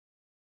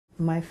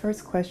My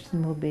first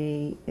question will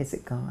be, is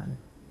it gone?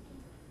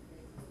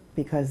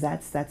 Because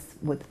that's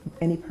what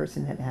any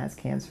person that has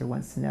cancer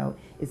wants to know,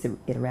 is it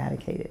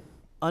eradicated?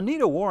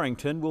 Anita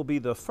Warrington will be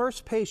the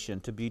first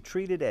patient to be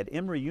treated at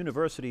Emory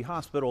University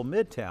Hospital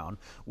Midtown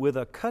with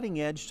a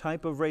cutting-edge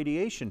type of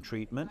radiation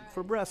treatment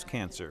for breast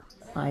cancer.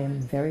 I am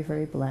very,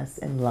 very blessed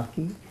and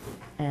lucky,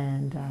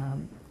 and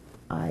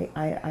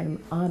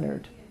I'm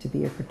honored to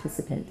be a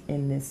participant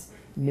in this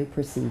new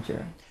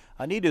procedure.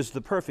 Anita is the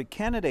perfect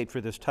candidate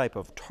for this type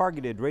of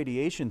targeted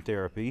radiation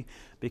therapy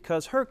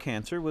because her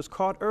cancer was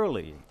caught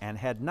early and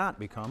had not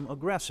become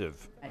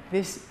aggressive.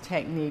 This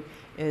technique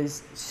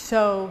is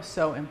so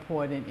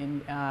important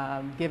in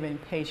giving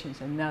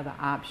patients another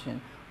option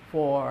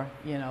for,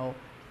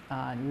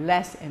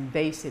 less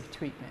invasive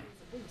treatment.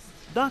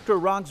 Dr.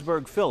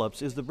 Rogsbert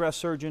Phillips is the breast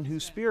surgeon who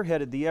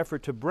spearheaded the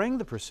effort to bring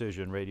the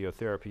precision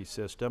radiotherapy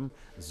system,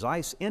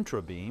 Zeiss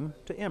Intrabeam,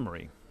 to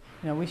Emory.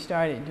 We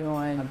started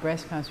doing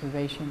breast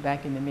conservation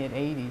back in the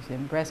mid-'80s,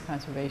 and breast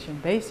conservation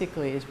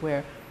basically is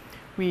where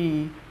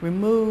we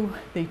remove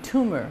the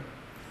tumor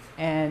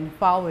and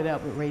follow it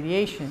up with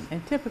radiation,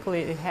 and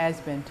typically it has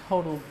been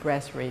total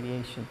breast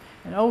radiation.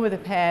 And over the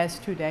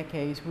past 2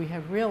 decades, we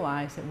have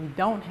realized that we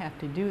don't have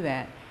to do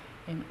that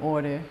in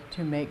order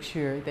to make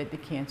sure that the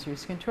cancer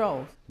is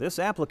controlled. This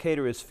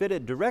applicator is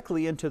fitted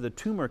directly into the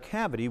tumor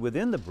cavity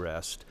within the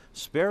breast,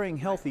 sparing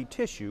healthy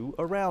tissue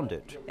around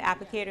it. The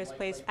applicator is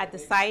placed at the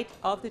site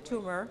of the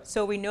tumor,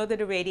 so we know that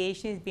the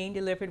radiation is being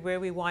delivered where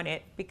we want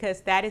it,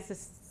 because that is the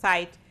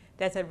site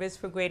that's at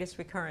risk for greatest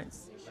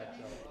recurrence.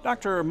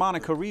 Dr.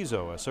 Monica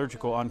Rizzo, a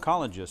surgical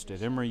oncologist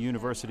at Emory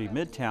University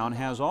Midtown,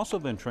 has also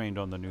been trained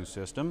on the new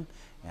system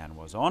and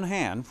was on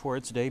hand for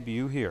its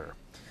debut here.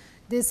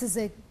 This is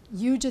a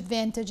huge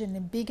advantage and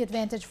a big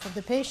advantage for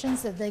the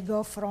patients, that they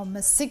go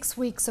from 6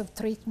 weeks of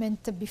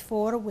treatment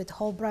before with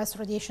whole breast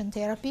radiation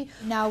therapy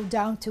now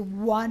down to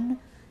 1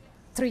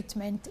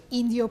 treatment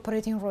in the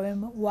operating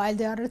room while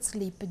they are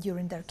asleep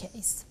during their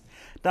case.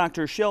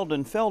 Dr.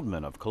 Sheldon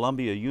Feldman of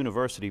Columbia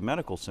University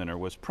Medical Center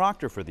was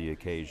proctor for the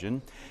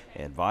occasion,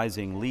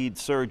 advising lead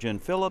surgeon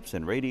Phillips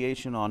and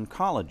radiation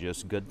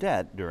oncologist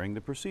Godette during the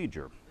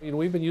procedure.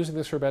 We've been using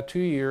this for about 2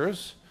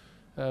 years.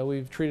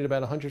 We've treated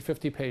about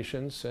 150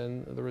 patients,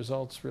 and the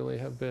results really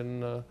have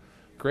been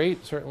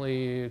great,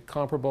 certainly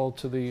comparable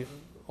to the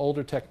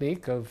older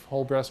technique of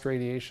whole breast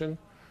radiation.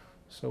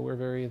 So we're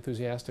very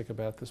enthusiastic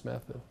about this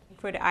method.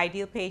 For the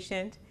ideal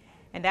patient,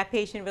 and that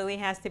patient really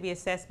has to be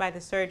assessed by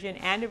the surgeon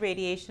and the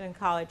radiation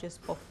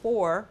oncologist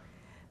before,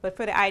 but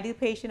for the ideal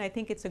patient, I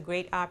think it's a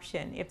great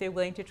option if they're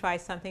willing to try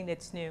something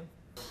that's new.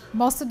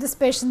 Most of these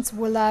patients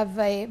will have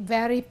a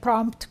very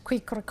prompt,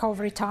 quick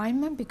recovery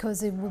time,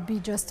 because it will be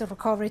just a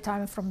recovery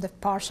time from the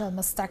partial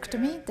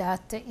mastectomy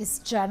that is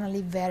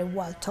generally very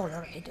well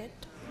tolerated.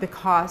 The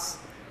cost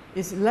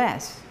is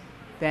less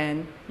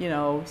than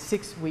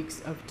 6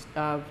 weeks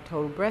of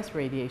total breast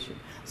radiation.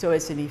 So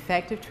it's an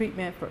effective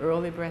treatment for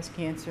early breast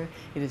cancer.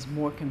 It is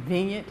more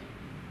convenient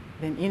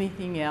than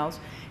anything else,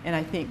 and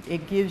I think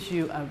it gives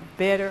you a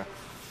better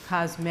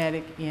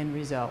cosmetic end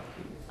result.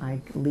 I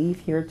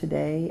leave here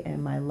today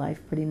and my life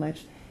pretty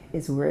much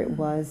is where it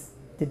was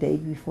the day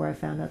before I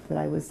found out that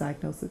I was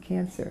diagnosed with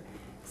cancer.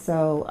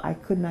 So I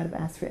could not have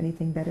asked for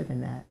anything better than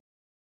that.